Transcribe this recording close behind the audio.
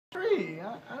tree.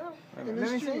 I don't. In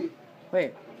this tree.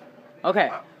 Wait.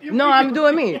 Okay. No, I'm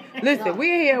doing me. Listen,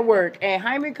 we're here at work, and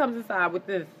Hyman comes inside with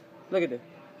this. Look at this.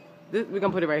 We're going to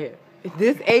put it right here.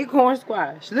 This acorn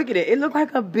squash. Look at it. It looked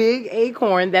like a big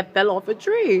acorn that fell off a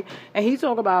tree. And he's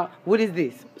talking about, what is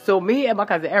this? So me and my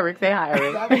cousin Eric, say hi,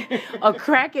 Eric, are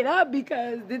cracking up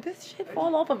because did this shit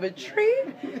fall off of a tree?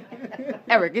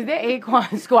 Eric, is there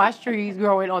acorn squash trees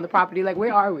growing on the property? Like,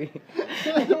 where are we?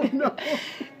 I don't know.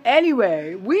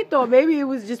 Anyway, we thought maybe it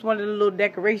was just one of the little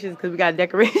decorations because we got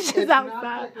decorations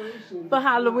outside for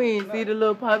Halloween. See the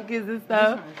little pumpkins and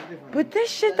stuff. But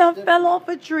this shit done fell off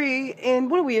a tree in,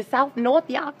 what are we, in North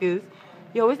Yonkers?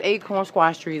 Yo, it's acorn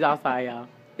squash trees outside, y'all.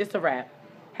 It's a wrap.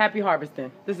 Happy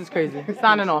harvesting. This is crazy.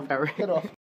 Signing off, Eric.